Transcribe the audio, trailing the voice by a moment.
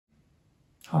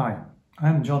Hi,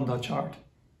 I'm John DutchArt,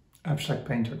 abstract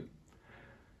painter.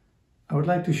 I would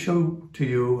like to show to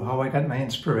you how I get my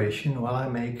inspiration while I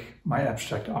make my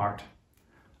abstract art,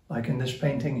 like in this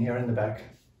painting here in the back.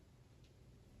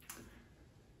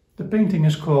 The painting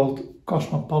is called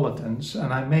Cosmopolitans,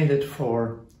 and I made it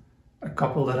for a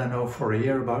couple that I know for a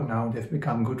year about now. They've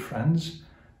become good friends,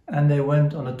 and they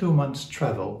went on a 2-month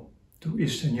travel to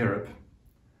Eastern Europe.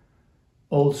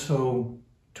 Also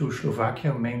to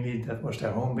Slovakia, mainly that was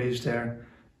their home base there,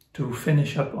 to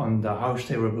finish up on the house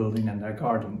they were building and their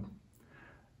garden.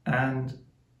 And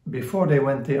before they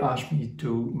went, they asked me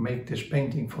to make this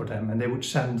painting for them, and they would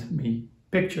send me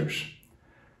pictures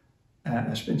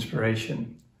as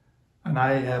inspiration. And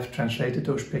I have translated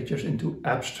those pictures into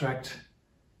abstract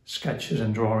sketches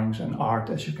and drawings and art,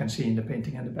 as you can see in the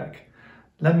painting in the back.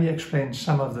 Let me explain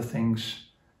some of the things,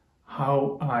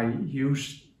 how I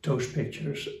used those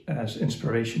pictures as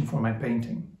inspiration for my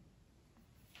painting.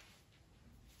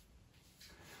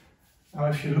 Now,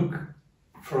 if you look,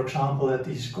 for example, at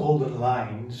these golden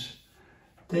lines,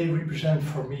 they represent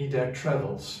for me their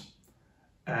travels.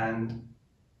 And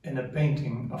in a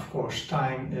painting, of course,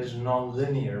 time is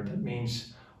non-linear. That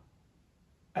means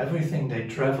everything they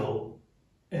travel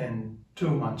in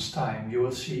 2 months' time, you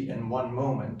will see in one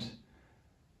moment,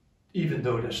 even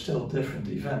though there's still different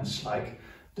events, like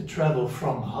the travel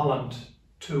from Holland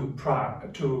to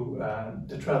Prague,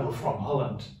 the travel from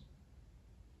Holland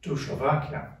to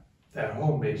Slovakia, their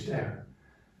home base there,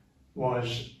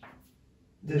 was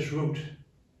this route.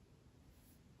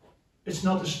 It's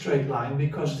not a straight line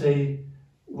because they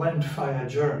went via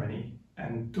Germany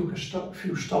and took a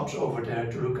few stops over there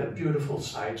to look at beautiful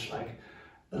sites like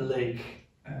a lake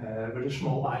with a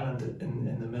small island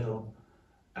in the middle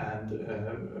and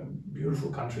a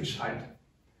beautiful countryside.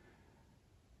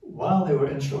 While they were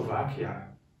in Slovakia,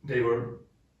 they were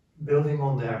building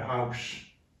on their house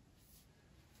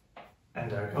and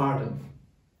their garden.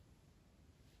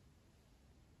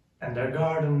 And their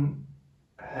garden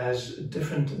has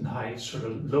different in height, so the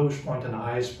lowest point and the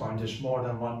highest point is more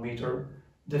than 1 meter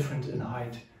different in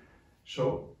height.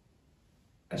 So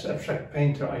as abstract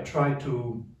painter, I try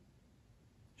to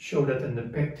show that in the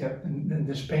picture, in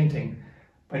this painting,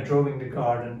 by drawing the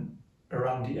garden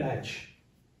around the edge.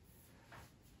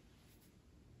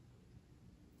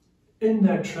 In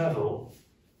their travel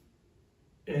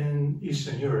in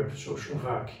Eastern Europe, so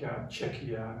Slovakia,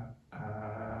 Czechia,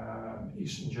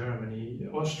 Eastern Germany,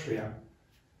 Austria,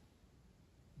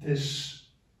 this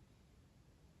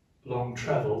long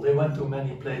travel, they went to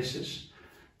many places.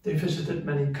 They visited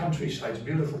many countrysides,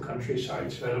 beautiful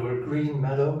countrysides, where there were green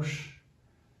meadows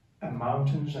and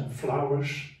mountains and flowers,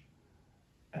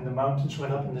 and the mountains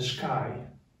went up in the sky.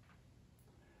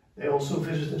 They also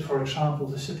visited, for example,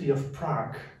 the city of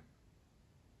Prague,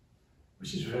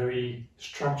 which is very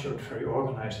structured, very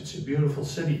organized. It's a beautiful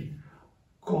city.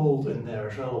 Gold in there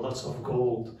as well, lots of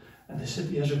gold. And the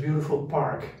city has a beautiful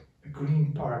park, a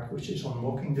green park, which is on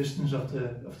walking distance of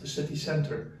the city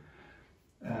center.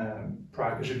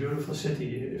 Prague is a beautiful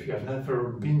city. If you have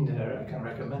never been there, I can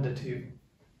recommend it to you.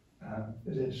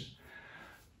 It is.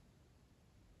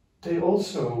 They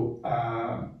also,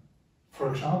 for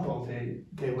example,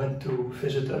 they went to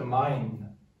visit a mine.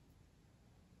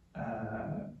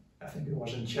 I think it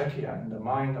was in Czechia, and the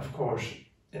mine, of course,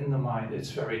 in the mine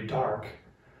it's very dark,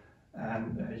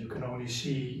 and you can only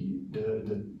see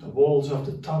the walls of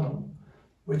the tunnel,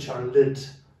 which are lit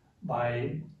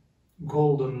by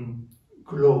golden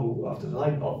glow of the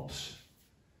light bulbs.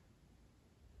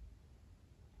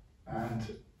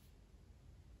 And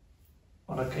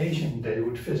on occasion they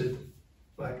would visit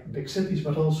like big cities,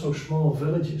 but also small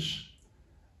villages,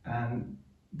 and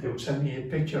they would send me a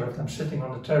picture of them sitting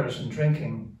on the terrace and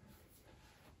drinking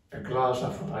a glass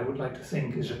of what I would like to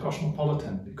think is a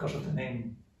cosmopolitan, because of the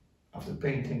name of the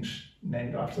paintings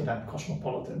named after them,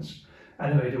 Cosmopolitans.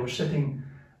 Anyway, they were sitting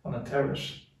on a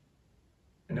terrace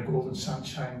in the golden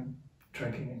sunshine,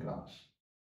 drinking a glass.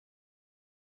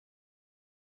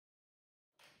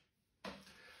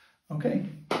 Okay,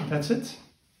 that's it.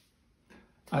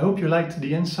 I hope you liked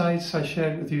the insights I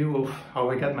shared with you of how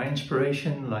I get my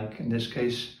inspiration, like in this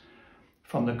case,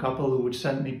 from the couple who would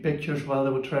send me pictures while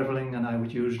they were traveling, and I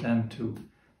would use them to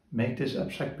make this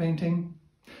abstract painting.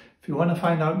 If you want to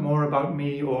find out more about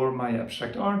me or my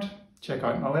abstract art, check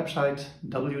out my website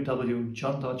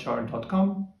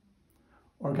www.johndutchart.com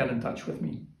or get in touch with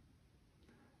me.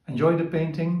 Enjoy the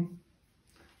painting,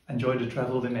 enjoy the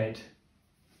travel they made.